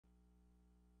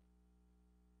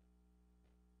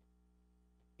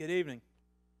Good evening.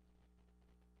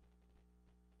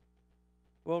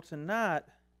 Well, tonight,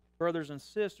 brothers and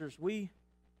sisters, we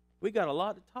got a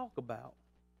lot to talk about.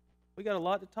 We got a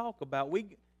lot to talk about. We're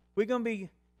going to be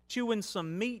chewing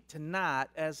some meat tonight,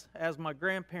 as my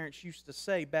grandparents used to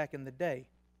say back in the day.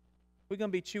 We're going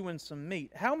to be chewing some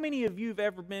meat. How many of you have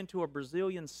ever been to a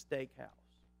Brazilian steakhouse?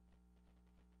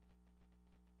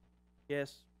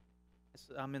 Yes,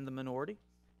 I'm in the minority.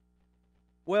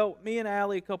 Well, me and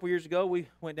Allie, a couple years ago, we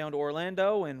went down to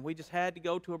Orlando, and we just had to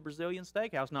go to a Brazilian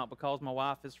steakhouse, not because my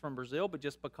wife is from Brazil, but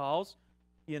just because,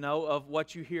 of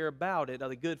what you hear about it,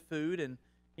 of the good food, and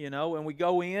we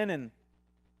go in, and,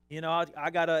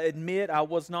 I got to admit, I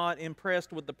was not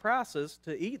impressed with the prices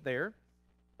to eat there,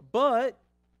 but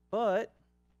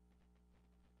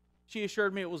she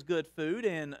assured me it was good food,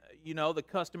 and, the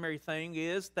customary thing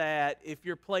is that if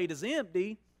your plate is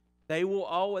empty, they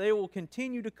will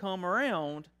continue to come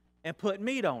around and put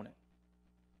meat on it.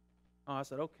 Oh, I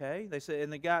said, okay. They said,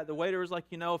 and the waiter was like,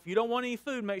 if you don't want any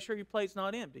food, make sure your plate's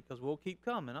not empty because we'll keep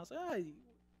coming. I said,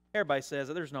 everybody says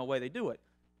that. There's no way they do it.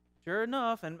 Sure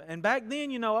enough, and back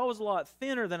then, I was a lot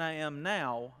thinner than I am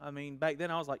now. I mean, back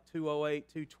then I was like 208,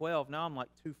 212. Now I'm like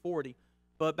 240.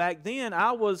 But back then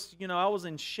I was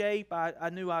in shape. I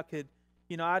knew I could,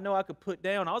 I know I could put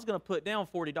down. I was going to put down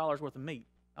 $40 worth of meat.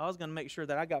 I was going to make sure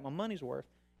that I got my money's worth.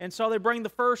 And so they bring the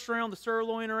first round, the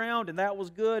sirloin around, and that was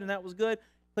good, and that was good.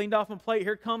 Cleaned off my plate.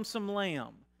 Here comes some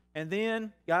lamb. And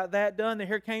then got that done, and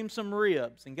here came some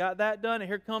ribs. And got that done, and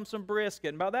here comes some brisket.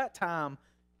 And by that time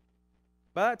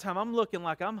I'm looking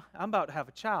like I'm about to have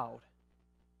a child.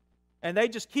 And they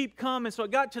just keep coming. So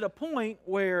it got to the point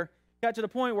where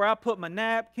I put my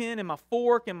napkin and my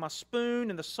fork and my spoon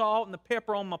and the salt and the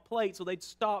pepper on my plate so they'd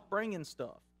stop bringing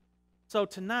stuff. So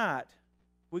tonight,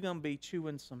 we're going to be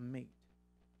chewing some meat.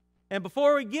 And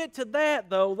before we get to that,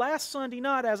 though, last Sunday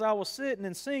night as I was sitting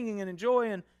and singing and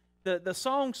enjoying the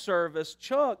song service,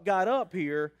 Chuck got up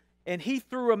here and he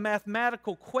threw a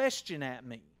mathematical question at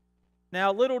me.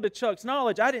 Now, little to Chuck's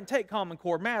knowledge, I didn't take Common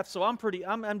Core math, so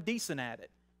I'm decent at it.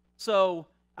 So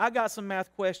I got some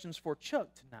math questions for Chuck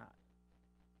tonight.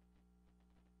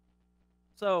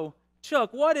 So,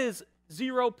 Chuck, what is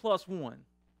 0 plus 1?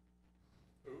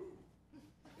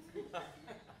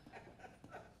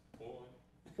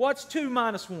 What's 2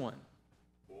 minus 1? 1.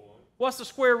 What's the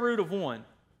square root of 1? 1.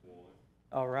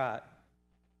 All right.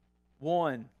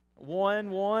 1.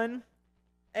 1.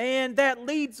 And that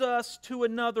leads us to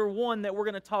another one that we're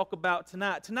going to talk about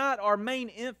tonight. Tonight, our main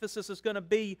emphasis is going to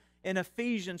be in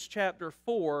Ephesians chapter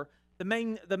 4. The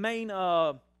main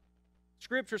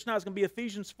scripture tonight is going to be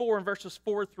Ephesians 4 and verses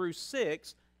 4 through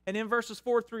 6. And in verses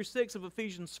 4 through 6 of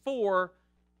Ephesians 4,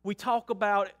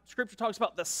 Scripture talks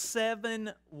about the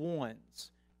 7 ones.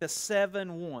 The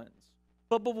 7 ones.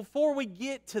 But before we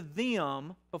get to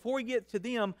them,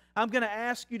 I'm going to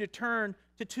ask you to turn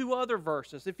to 2 other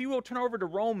verses. If you will, turn over to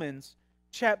Romans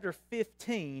chapter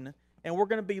 15, and we're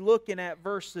going to be looking at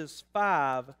verses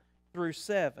 5 through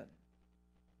 7.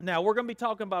 Now, we're going to be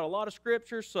talking about a lot of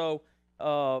Scripture, so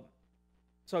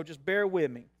just bear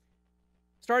with me.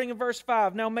 Starting in verse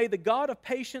 5, now may the God of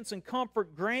patience and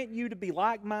comfort grant you to be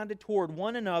like-minded toward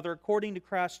one another according to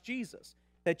Christ Jesus,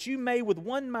 that you may with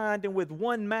one mind and with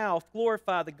one mouth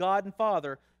glorify the God and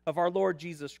Father of our Lord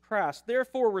Jesus Christ.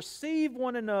 Therefore receive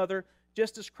one another,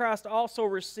 just as Christ also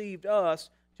received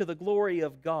us to the glory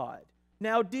of God.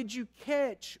 Now, did you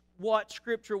catch what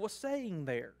Scripture was saying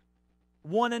there?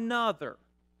 One another,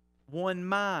 one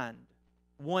mind,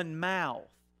 one mouth,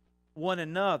 one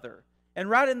another. And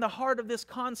right in the heart of this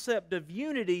concept of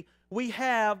unity, we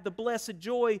have the blessed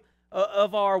joy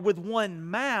of our with one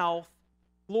mouth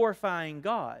glorifying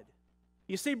God.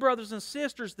 You see, brothers and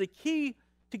sisters, the key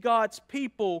to God's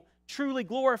people truly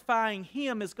glorifying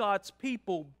Him is God's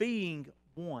people being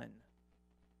one.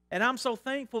 And I'm so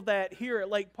thankful that here at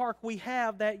Lake Park we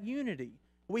have that unity.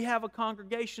 We have a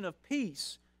congregation of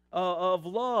peace, of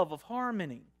love, of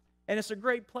harmony. And it's a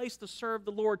great place to serve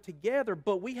the Lord together,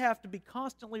 but we have to be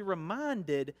constantly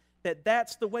reminded that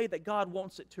that's the way that God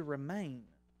wants it to remain.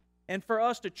 And for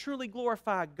us to truly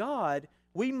glorify God,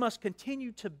 we must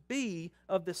continue to be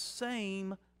of the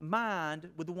same mind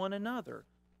with one another,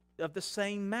 of the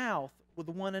same mouth with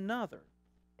one another.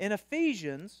 In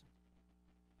Ephesians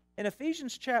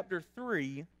chapter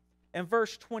 3 and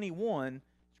verse 21,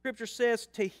 Scripture says,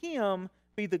 to Him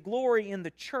be the glory in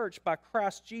the church by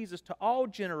Christ Jesus to all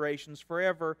generations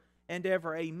forever and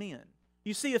ever. Amen.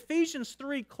 You see, Ephesians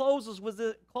 3 closes with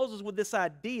this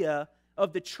idea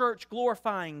of the church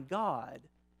glorifying God.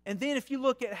 And then if you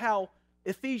look at how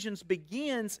Ephesians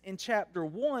begins in chapter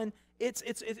 1, it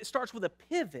starts with a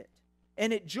pivot.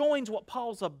 And it joins what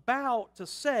Paul's about to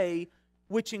say,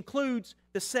 which includes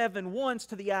the 7 ones,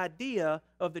 to the idea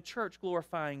of the church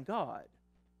glorifying God.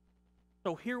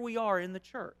 So here we are in the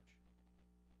church.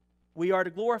 We are to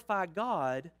glorify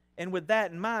God, and with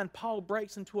that in mind, Paul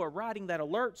breaks into a writing that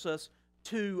alerts us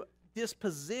to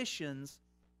dispositions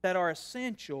that are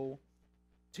essential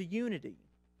to unity.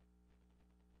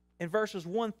 In verses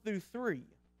 1 through 3,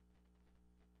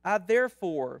 I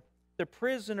therefore, the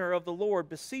prisoner of the Lord,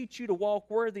 beseech you to walk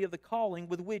worthy of the calling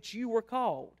with which you were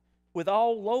called, with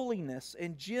all lowliness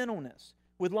and gentleness,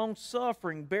 with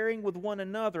long-suffering, bearing with one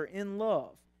another in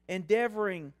love,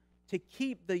 endeavoring to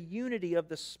keep the unity of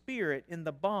the Spirit in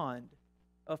the bond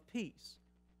of peace.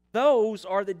 Those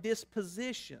are the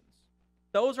dispositions.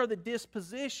 Those are the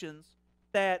dispositions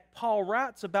that Paul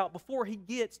writes about before he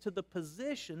gets to the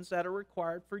positions that are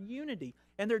required for unity.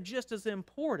 And they're just as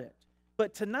important.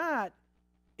 But tonight,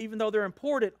 even though they're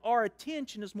important, our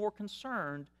attention is more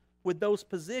concerned with those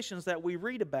positions that we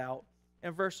read about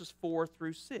in verses 4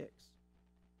 through 6.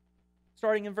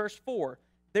 Starting in verse 4,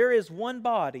 there is one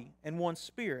body and one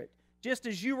Spirit, just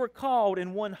as you were called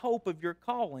in one hope of your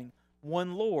calling,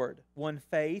 one Lord, one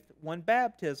faith, one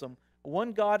baptism,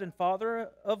 one God and Father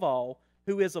of all,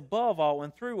 who is above all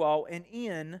and through all and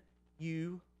in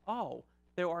you all.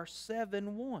 There are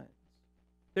 7 ones.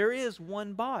 There is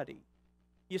one body.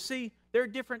 You see, there are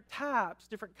different types,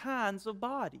 different kinds of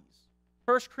bodies.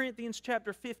 1 Corinthians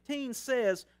chapter 15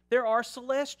 says there are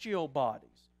celestial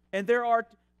bodies, and there are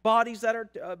bodies that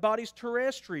are bodies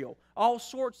terrestrial, all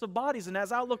sorts of bodies. And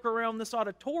as I look around this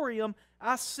auditorium,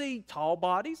 I see tall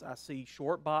bodies, I see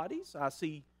short bodies, I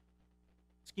see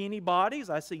skinny bodies,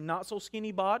 I see not so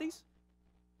skinny bodies.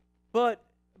 But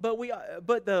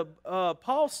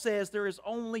Paul says there is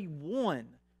only one.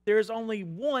 There is only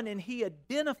one, and he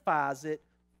identifies it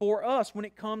for us when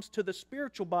it comes to the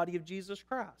spiritual body of Jesus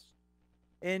Christ.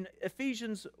 In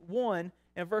Ephesians 1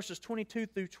 and verses 22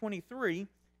 through 23,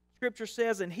 Scripture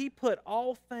says, and he put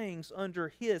all things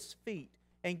under his feet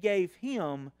and gave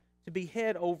him to be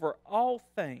head over all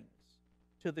things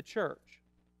to the church.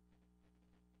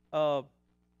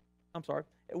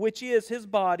 Which is his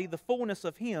body, the fullness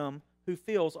of him who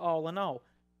fills all in all.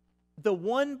 The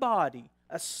one body,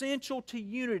 essential to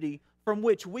unity, from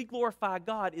which we glorify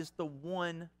God, is the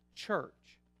one church.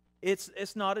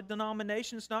 It's not a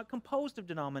denomination. It's not composed of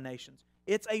denominations.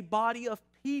 It's a body of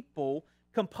people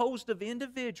composed of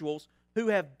individuals who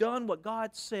have done what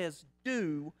God says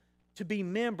do to be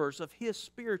members of His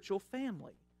spiritual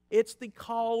family. It's the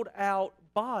called out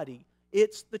body.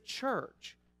 It's the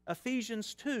church.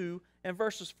 Ephesians 2 and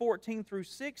verses 14 through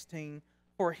 16,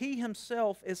 for He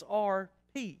Himself is our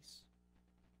peace,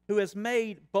 who has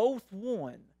made both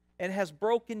one and has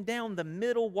broken down the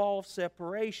middle wall of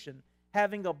separation,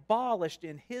 having abolished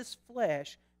in His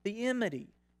flesh the enmity,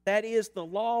 that is, the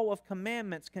law of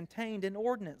commandments contained in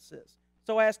ordinances,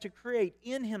 so as to create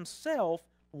in Himself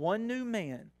one new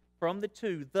man from the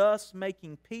two, thus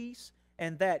making peace,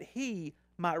 and that He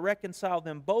might reconcile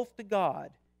them both to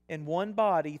God in one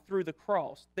body through the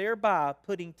cross, thereby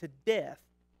putting to death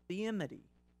the enmity.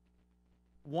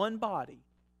 One body,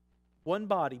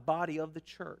 body of the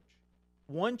church.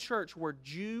 One church where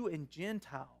Jew and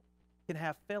Gentile can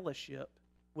have fellowship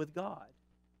with God.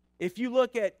 If you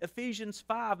look at Ephesians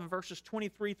 5 and verses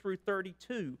 23 through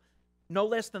 32, no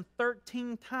less than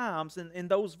 13 times in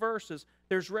those verses,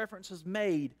 there's references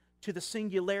made to the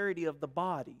singularity of the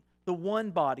body,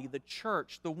 the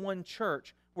church, the one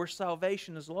church where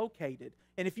salvation is located.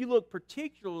 And if you look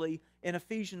particularly in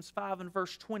Ephesians 5 and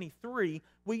verse 23,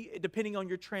 depending on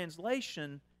your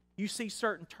translation, you see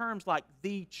certain terms like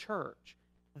the church,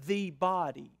 the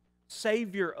body,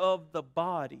 Savior of the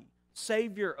body,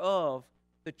 Savior of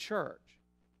the church.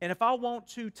 And if I want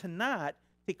to tonight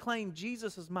to claim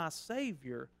Jesus as my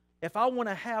Savior, if I want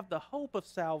to have the hope of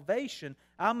salvation,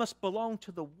 I must belong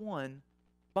to the one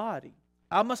body.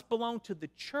 I must belong to the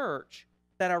church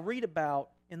that I read about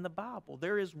in the Bible.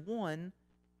 There is one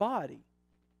body.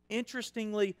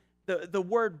 Interestingly, the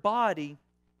word body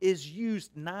is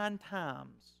used 9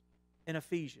 times in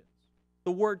Ephesians.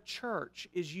 The word church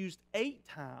is used 8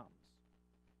 times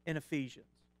in Ephesians.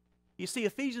 You see,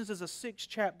 Ephesians is a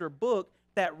 6-chapter book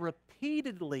that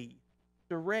repeatedly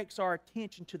directs our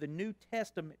attention to the New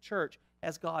Testament church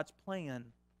as God's plan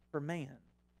for man.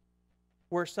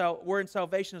 Wherein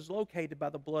salvation is located by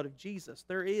the blood of Jesus.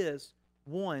 There is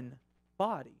one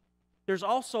body. There's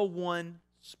also one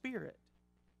Spirit.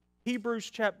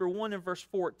 Hebrews chapter 1 and verse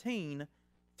 14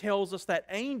 tells us that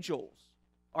angels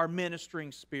are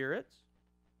ministering spirits.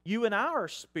 You and I are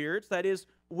spirits. That is,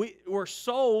 we're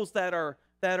souls that are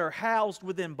housed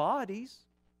within bodies.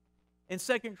 In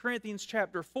 2 Corinthians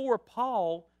chapter 4,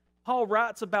 Paul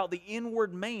writes about the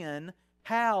inward man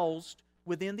housed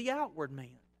within the outward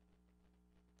man.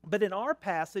 But in our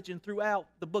passage and throughout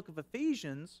the book of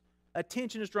Ephesians,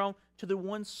 attention is drawn to the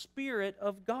one Spirit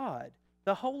of God,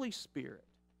 the Holy Spirit.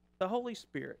 The Holy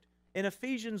Spirit. In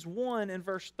Ephesians 1 and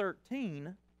verse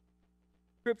 13,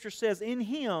 Scripture says, "In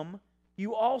Him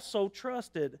you also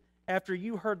trusted, after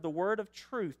you heard the word of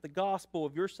truth, the gospel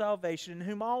of your salvation, in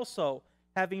whom also,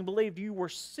 having believed, you were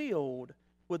sealed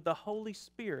with the Holy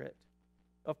Spirit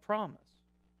of promise."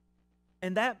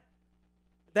 And that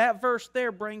verse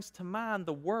there brings to mind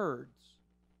the words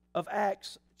of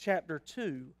Acts chapter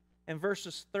 2 and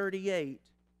verses 38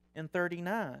 and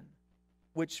 39,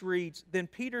 which reads, "Then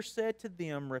Peter said to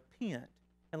them, Repent,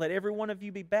 and let every one of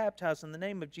you be baptized in the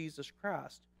name of Jesus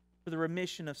Christ for the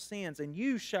remission of sins, and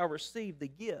you shall receive the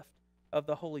gift of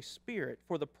the Holy Spirit.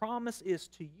 For the promise is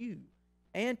to you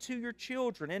and to your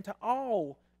children and to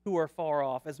all who are far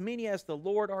off, as many as the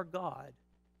Lord our God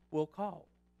will call."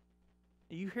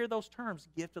 You hear those terms,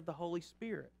 gift of the Holy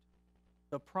Spirit,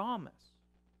 the promise,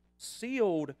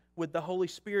 sealed with the Holy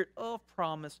Spirit of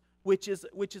promise, which is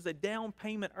a down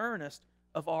payment earnest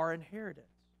of our inheritance.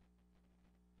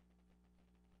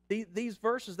 These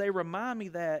verses, they remind me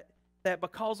that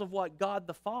because of what God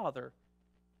the Father,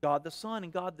 God the Son,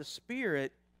 and God the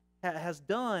Spirit has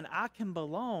done, I can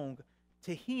belong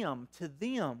to Him, to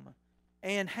them,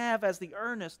 and have as the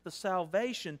earnest, the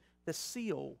salvation, the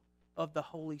seal of the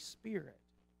Holy Spirit.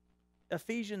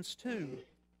 Ephesians 2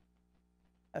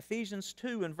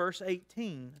 and verse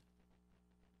 18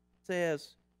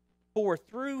 says, "For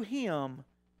through Him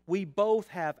we both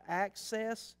have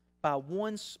access by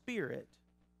one Spirit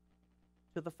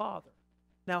to the Father."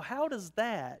 Now, how does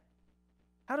that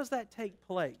take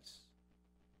place?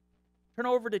 Turn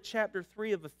over to chapter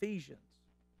 3 of Ephesians.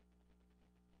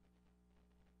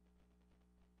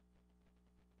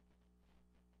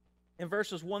 In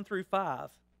verses 1 through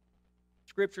 5,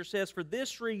 Scripture says, "For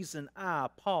this reason I,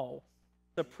 Paul,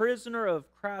 the prisoner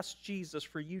of Christ Jesus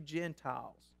for you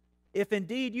Gentiles, if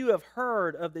indeed you have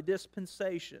heard of the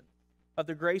dispensation of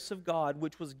the grace of God,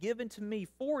 which was given to me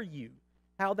for you,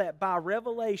 how that by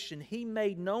revelation He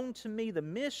made known to me the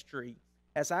mystery,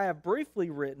 as I have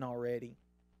briefly written already,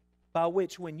 by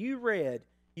which when you read,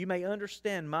 you may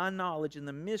understand my knowledge in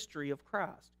the mystery of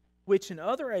Christ, which in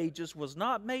other ages was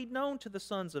not made known to the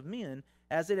sons of men,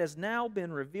 as it has now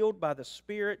been revealed by the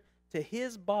Spirit to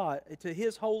His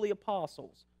holy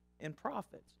apostles and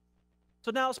prophets." So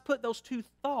now let's put those two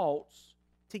thoughts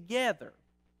together,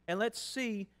 and let's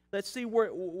see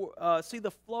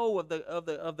the flow of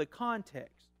the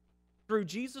context. Through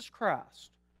Jesus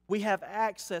Christ, we have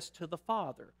access to the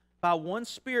Father by one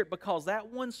Spirit, because that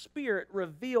one Spirit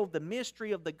revealed the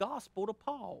mystery of the gospel to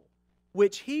Paul,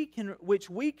 which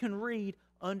we can read,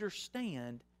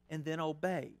 understand, and then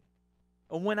obey.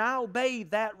 And when I obey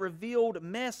that revealed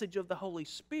message of the Holy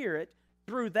Spirit,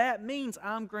 through that means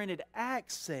I'm granted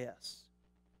access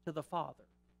to the Father.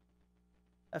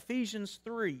 Ephesians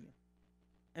 3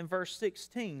 and verse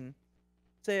 16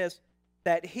 says,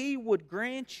 "That He would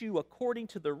grant you according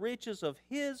to the riches of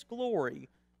His glory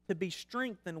to be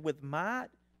strengthened with might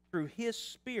through His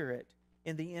Spirit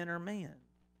in the inner man."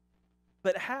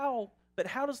 But how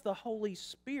does the Holy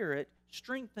Spirit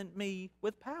strengthen me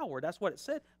with power? That's what it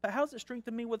said. But how does it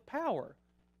strengthen me with power?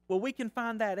 Well, we can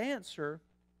find that answer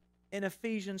in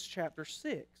Ephesians chapter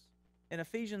 6. In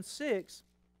Ephesians 6,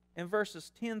 in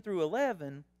verses 10 through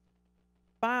 11,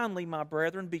 "Finally, my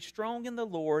brethren, be strong in the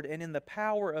Lord and in the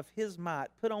power of His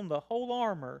might. Put on the whole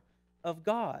armor of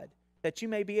God, that you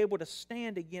may be able to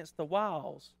stand against the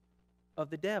wiles of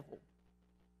the devil."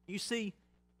 You see,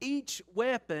 each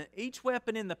weapon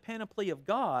in the panoply of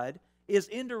God is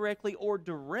indirectly or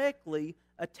directly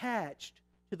attached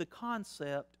to the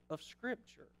concept of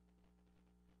Scripture.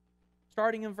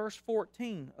 Starting in verse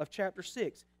 14 of chapter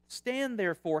 6, "Stand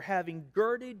therefore, having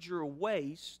girded your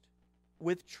waist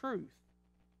with truth."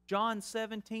 John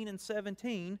 17 and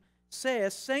 17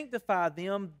 says, "Sanctify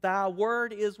them, thy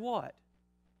word is" what?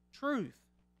 Truth.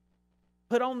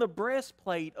 Put on the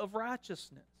breastplate of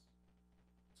righteousness.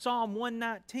 Psalm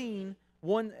 119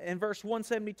 and verse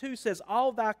 172 says,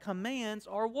 "All thy commands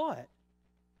are" what?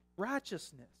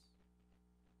 Righteousness.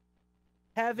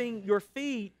 Having your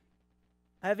feet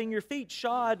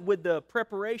shod with the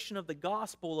preparation of the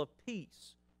gospel of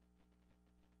peace.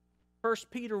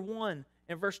 1 Peter 1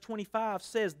 and verse 25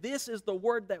 says, "This is the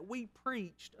word that we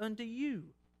preached unto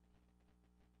you."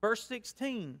 Verse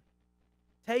 16,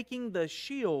 "Taking the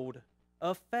shield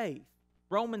of faith."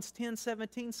 Romans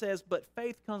 10:17 says, "But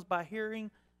faith comes by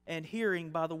hearing, and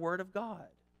hearing by the word of God."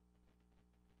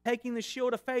 taking the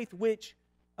shield of faith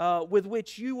with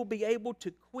which you will be able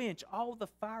to quench all the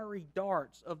fiery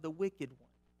darts of the wicked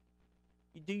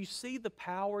one. Do you see the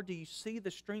power? Do you see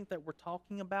the strength that we're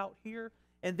talking about here?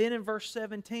 And then in verse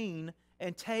 17,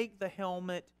 and take the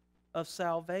helmet of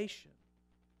salvation.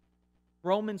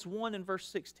 Romans 1 and verse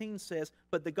 16 says,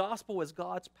 but the gospel is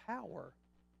God's power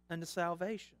unto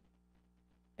salvation,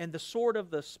 and the sword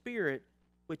of the Spirit,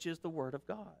 which is the word of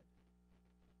God.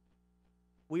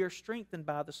 We are strengthened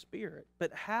by the Spirit.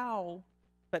 But how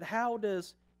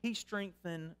does He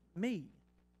strengthen me?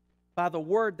 By the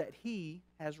word that He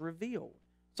has revealed.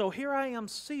 So here I am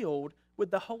sealed with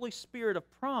the Holy Spirit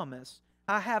of promise.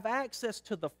 I have access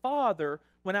to the Father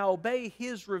when I obey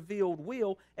His revealed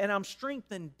will, and I'm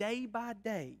strengthened day by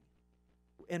day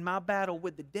in my battle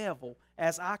with the devil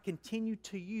as I continue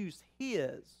to use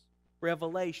His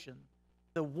revelation,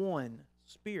 the one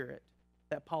Spirit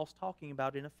that Paul's talking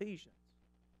about in Ephesians.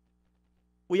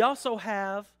 We also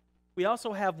have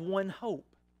one hope.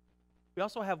 We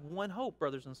also have one hope,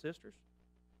 brothers and sisters.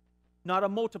 Not a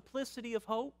multiplicity of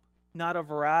hope, not a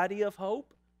variety of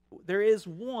hope. There is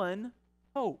one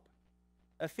hope.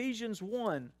 Ephesians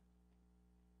 1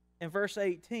 and verse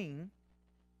 18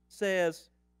 says,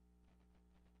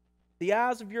 the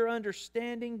eyes of your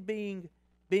understanding being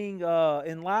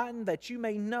enlightened, that you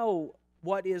may know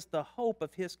what is the hope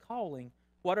of His calling,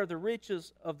 what are the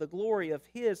riches of the glory of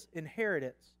His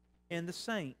inheritance in the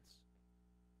saints.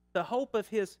 The hope of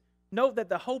His, note that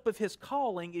the hope of His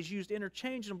calling is used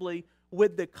interchangeably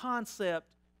with the concept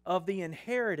of the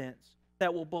inheritance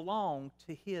that will belong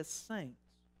to His saints.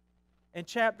 In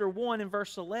chapter 1 and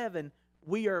verse 11,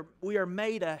 we are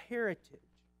made a heritage.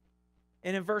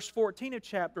 And in verse 14 of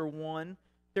chapter 1,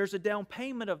 there's a down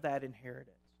payment of that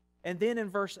inheritance. And then in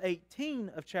verse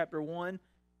 18 of chapter 1,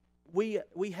 we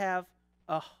have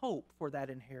a hope for that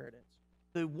inheritance.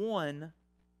 The one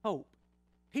hope.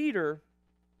 Peter,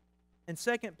 in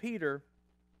 2 Peter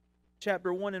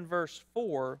chapter 1 and verse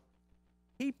 4,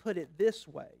 he put it this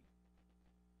way.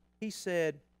 He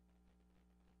said,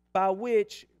 by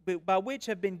which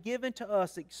have been given to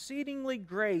us exceedingly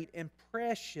great and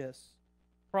precious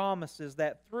promises,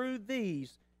 that through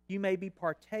these you may be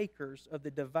partakers of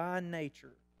the divine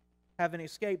nature, having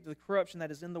escaped the corruption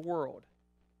that is in the world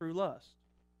through lust.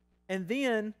 And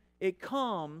then it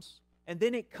comes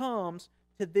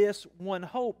to this one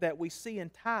hope that we see in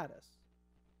Titus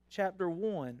chapter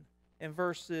 1 and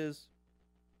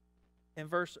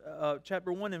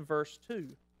chapter 1 and verse 2.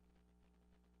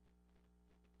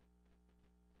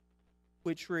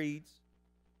 Which reads,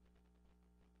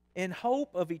 in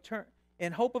hope of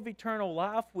eternal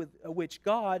life, with which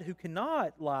God, who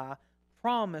cannot lie,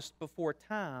 promised before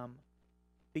time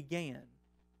began.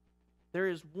 There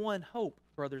is one hope,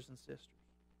 brothers and sisters.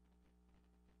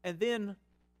 And then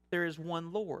there is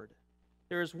one Lord.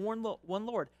 There is one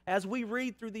Lord. As we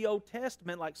read through the Old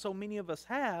Testament, like so many of us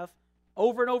have,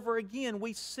 over and over again,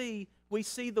 we see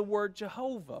the word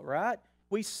Jehovah, right?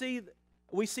 We see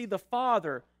the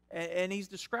Father, and He's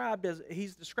described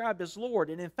as Lord.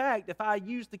 And in fact, if I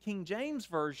use the King James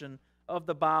Version of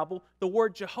the Bible, the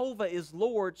word Jehovah is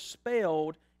Lord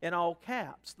spelled in all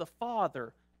caps. The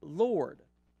Father, Lord.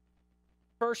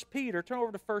 1 Peter, turn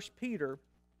over to 1 Peter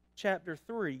chapter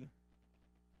 3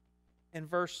 and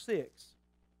verse 6.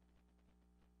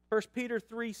 1 Peter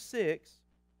 3:6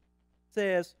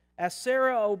 says, as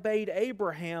Sarah obeyed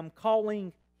Abraham,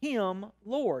 calling him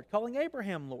Lord, calling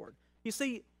Abraham Lord. You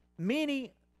see,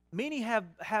 many have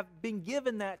been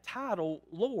given that title,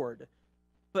 Lord.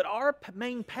 But our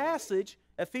main passage,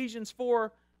 Ephesians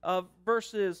 4,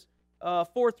 verses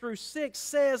 4 through 6,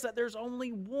 says that there's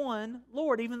only one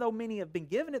Lord. Even though many have been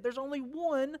given it, there's only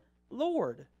one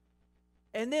Lord.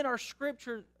 And then our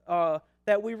scripture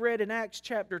that we read in Acts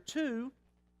chapter 2,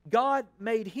 God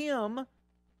made Him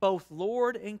both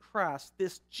Lord and Christ,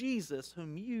 this Jesus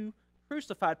whom you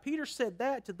crucified. Peter said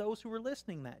that to those who were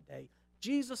listening that day.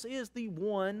 Jesus is the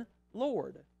one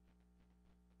Lord.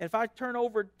 And if I turn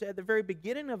over to the very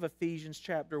beginning of Ephesians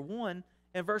chapter 1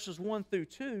 and verses 1 through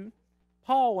 2,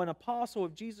 Paul, an apostle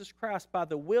of Jesus Christ by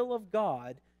the will of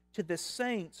God, to the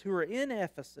saints who are in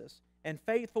Ephesus and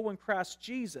faithful in Christ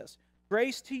Jesus,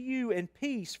 grace to you and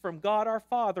peace from God our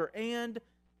Father and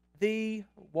the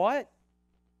what?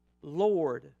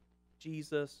 Lord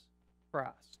Jesus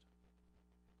Christ.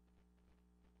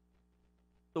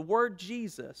 The word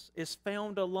Jesus is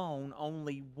found alone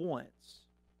only once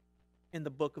in the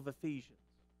book of Ephesians.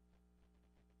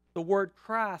 The word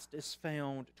Christ is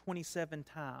found 27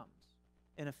 times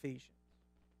in Ephesians.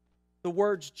 The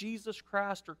words Jesus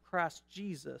Christ or Christ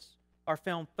Jesus are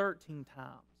found 13 times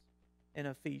in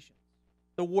Ephesians.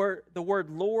 The word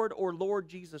Lord or Lord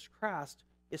Jesus Christ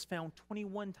is found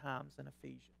 21 times in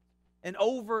Ephesians. And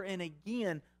over and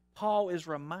again, Paul is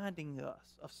reminding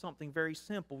us of something very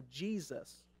simple.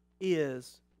 Jesus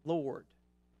is Lord.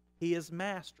 He is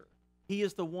Master. He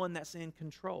is the one that's in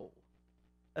control.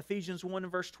 Ephesians 1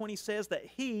 and verse 20 says that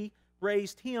He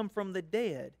raised Him from the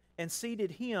dead and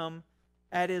seated Him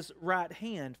at His right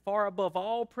hand, far above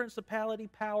all principality,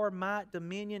 power, might,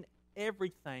 dominion,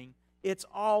 everything. It's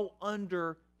all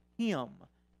under Him.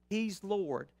 He's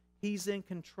Lord. He's in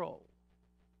control.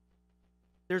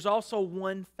 There's also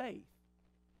one faith.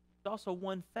 There's also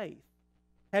one faith.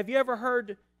 Have you ever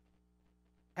heard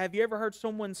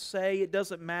someone say it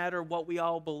doesn't matter what we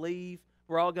all believe,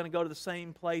 we're all going to go to the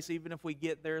same place even if we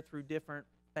get there through different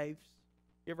faiths?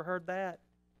 You ever heard that?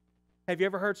 Have you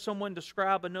ever heard someone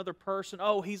describe another person,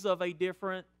 oh, he's of a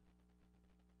different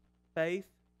faith?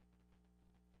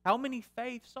 How many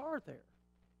faiths are there?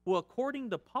 Well, according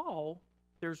to Paul,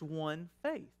 there's one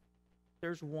faith.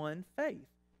 There's one faith.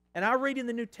 And I read in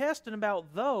the New Testament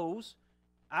about those.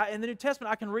 In the New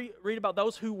Testament, I can read about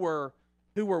those who were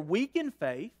weak in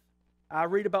faith. I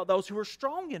read about those who were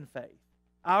strong in faith.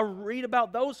 I read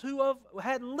about those who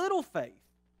had little faith.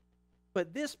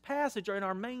 But this passage in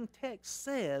our main text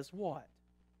says what?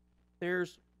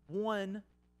 There's one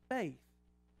faith.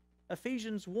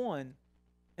 Ephesians 1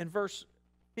 and verse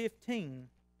 15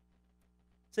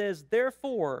 says,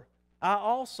 "Therefore I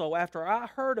also, after I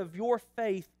heard of your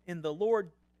faith in the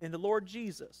Lord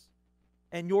Jesus,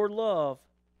 and your love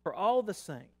for all the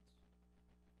saints."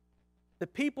 The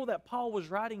people that Paul was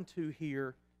writing to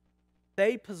here,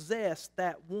 they possessed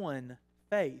that one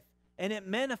faith, and it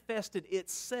manifested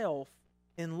itself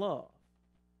in love.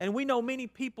 And we know many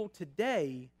people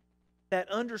today that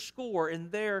underscore in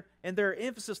their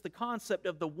emphasis the concept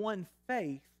of the one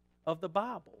faith of the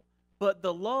Bible. But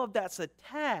the love that's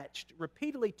attached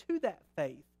repeatedly to that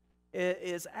faith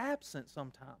is absent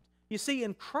sometimes. You see,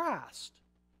 in Christ,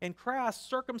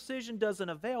 circumcision doesn't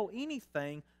avail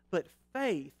anything but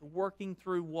faith working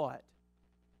through what?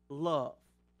 Love.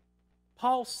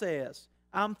 Paul says,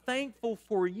 I'm thankful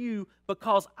for you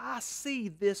because I see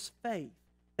this faith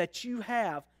that you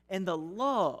have and the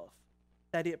love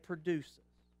that it produces.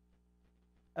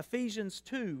 Ephesians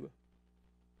 2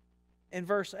 and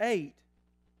verse 8,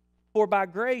 "For by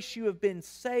grace you have been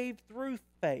saved through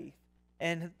faith,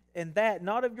 and that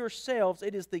not of yourselves,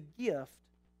 it is the gift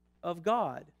of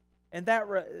God." And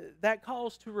that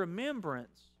calls to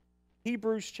remembrance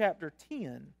Hebrews chapter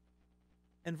 10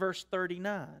 and verse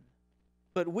 39.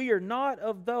 "But we are not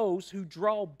of those who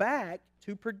draw back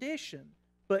to perdition,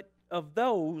 but of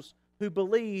those who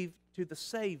believe to the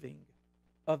saving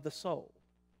of the soul."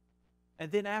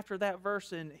 And then after that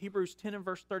verse in Hebrews 10 and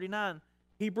verse 39,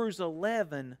 Hebrews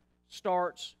 11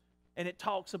 starts, and it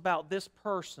talks about this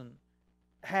person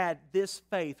had this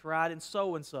faith, right, and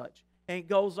such. And it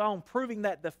goes on, proving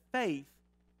that the faith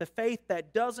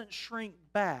that doesn't shrink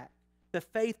back, the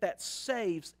faith that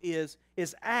saves is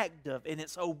active and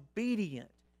it's obedient.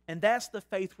 And that's the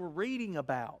faith we're reading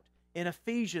about in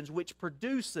Ephesians, which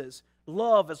produces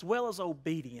love as well as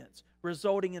obedience,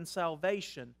 resulting in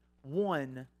salvation.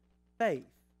 One faith.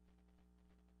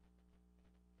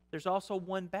 There's also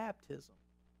one baptism.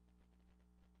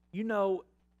 You know,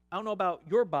 I don't know about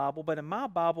your Bible, but in my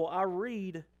Bible,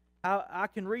 I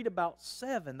can read about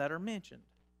 7 that are mentioned.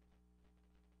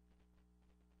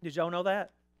 Did y'all know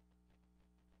that?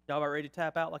 Y'all about ready to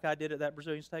tap out like I did at that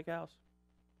Brazilian steakhouse?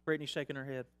 Brittany's shaking her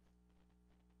head.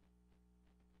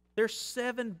 There's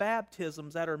 7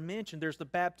 baptisms that are mentioned. There's the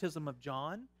baptism of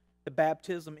John, the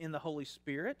baptism in the Holy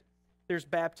Spirit. There's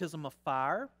baptism of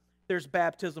fire. There's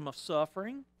baptism of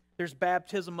suffering. There's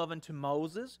baptism of unto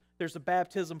Moses. There's a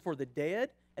baptism for the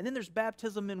dead. And then there's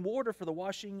baptism in water for the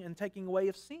washing and taking away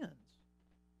of sins.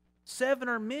 7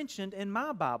 are mentioned in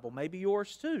my Bible, maybe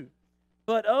yours too.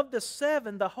 But of the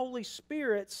 7, the Holy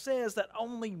Spirit says that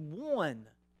only one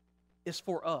is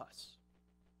for us.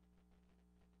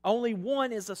 Only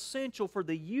one is essential for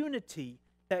the unity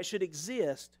that should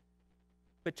exist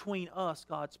between us,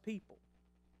 God's people.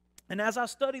 And as I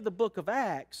study the book of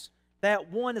Acts, that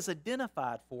one is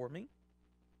identified for me.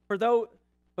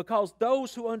 Because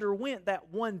those who underwent that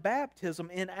one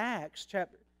baptism in Acts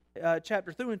chapter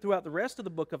 2 and throughout the rest of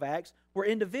the book of Acts were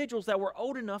individuals that were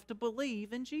old enough to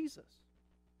believe in Jesus.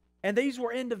 And these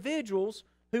were individuals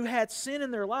who had sin in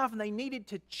their life and they needed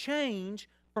to change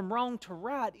from wrong to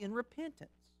right in repentance.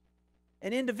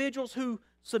 And individuals who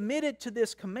submitted to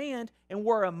this command and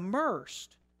were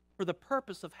immersed for the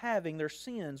purpose of having their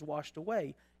sins washed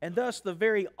away. And thus the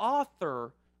very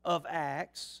author of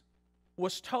Acts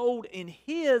was told in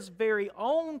his very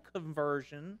own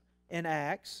conversion in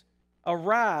Acts,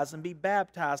 arise and be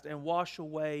baptized and wash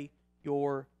away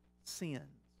your sins.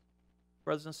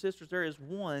 Brothers and sisters, there is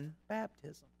one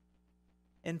baptism.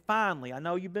 And finally, I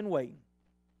know you've been waiting,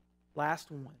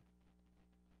 last one.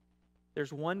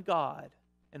 There's one God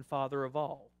and Father of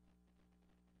all.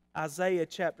 Isaiah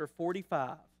chapter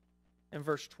 45 and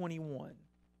verse 21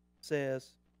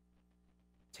 says,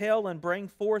 tell and bring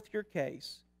forth your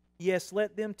case. Yes,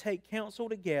 let them take counsel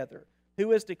together.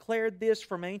 Who has declared this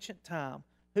from ancient time?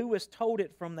 Who has told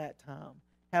it from that time?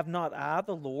 Have not I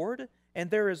the Lord? And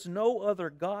there is no other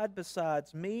God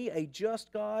besides me, a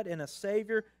just God and a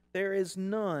Savior. There is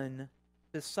none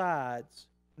besides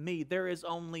me. There is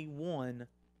only one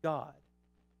God.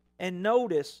 And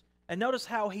notice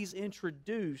how he's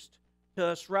introduced to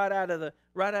us right at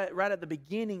the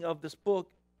beginning of this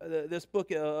book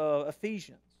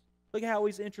Ephesians. Look at how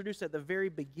he's introduced at the very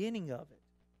beginning of it.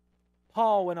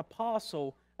 Paul, an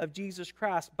apostle of Jesus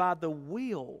Christ, by the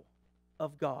will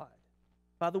of God.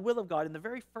 By the will of God. In the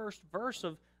very first verse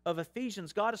of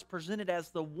Ephesians, God is presented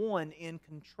as the one in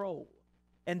control.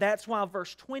 And that's why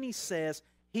verse 20 says,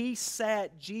 he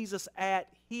sat Jesus at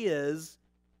his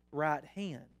right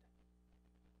hand.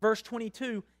 Verse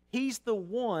 22, he's the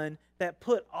one that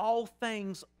put all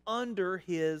things under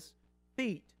his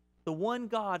feet. The one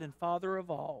God and Father of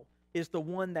all is the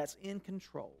one that's in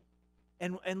control.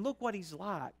 And look what he's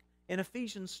like. In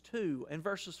Ephesians 2 and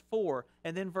verses 4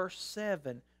 and then verse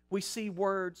 7, we see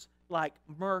words like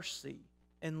mercy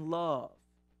and love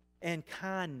and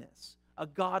kindness, a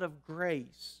God of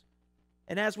grace.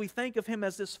 And as we think of him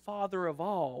as this Father of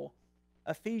all,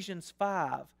 Ephesians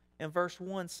 5 and verse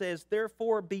 1 says,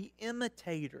 therefore be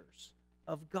imitators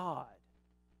of God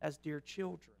as dear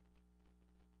children.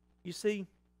 You see,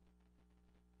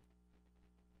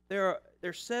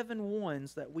 there's 7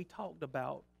 ones that we talked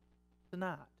about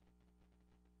tonight.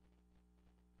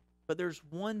 But there's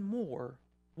one more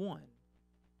one.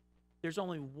 There's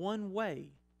only one way,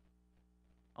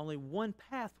 only one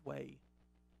pathway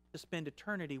to spend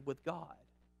eternity with God,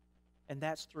 and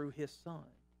that's through his Son.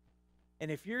 And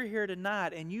if you're here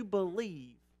tonight and you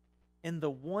believe in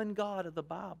the one God of the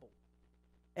Bible,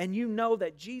 and you know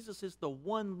that Jesus is the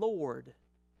one Lord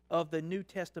of the New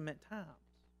Testament times,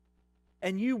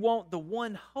 and you want the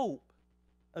one hope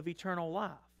of eternal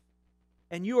life,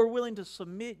 and you are willing to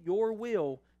submit your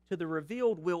will to the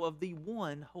revealed will of the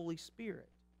one Holy Spirit,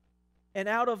 and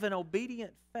out of an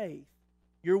obedient faith,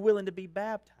 you're willing to be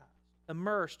baptized,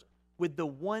 immersed with the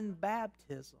one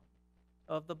baptism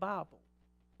of the Bible,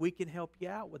 we can help you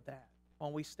out with that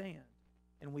while we stand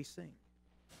and we sing.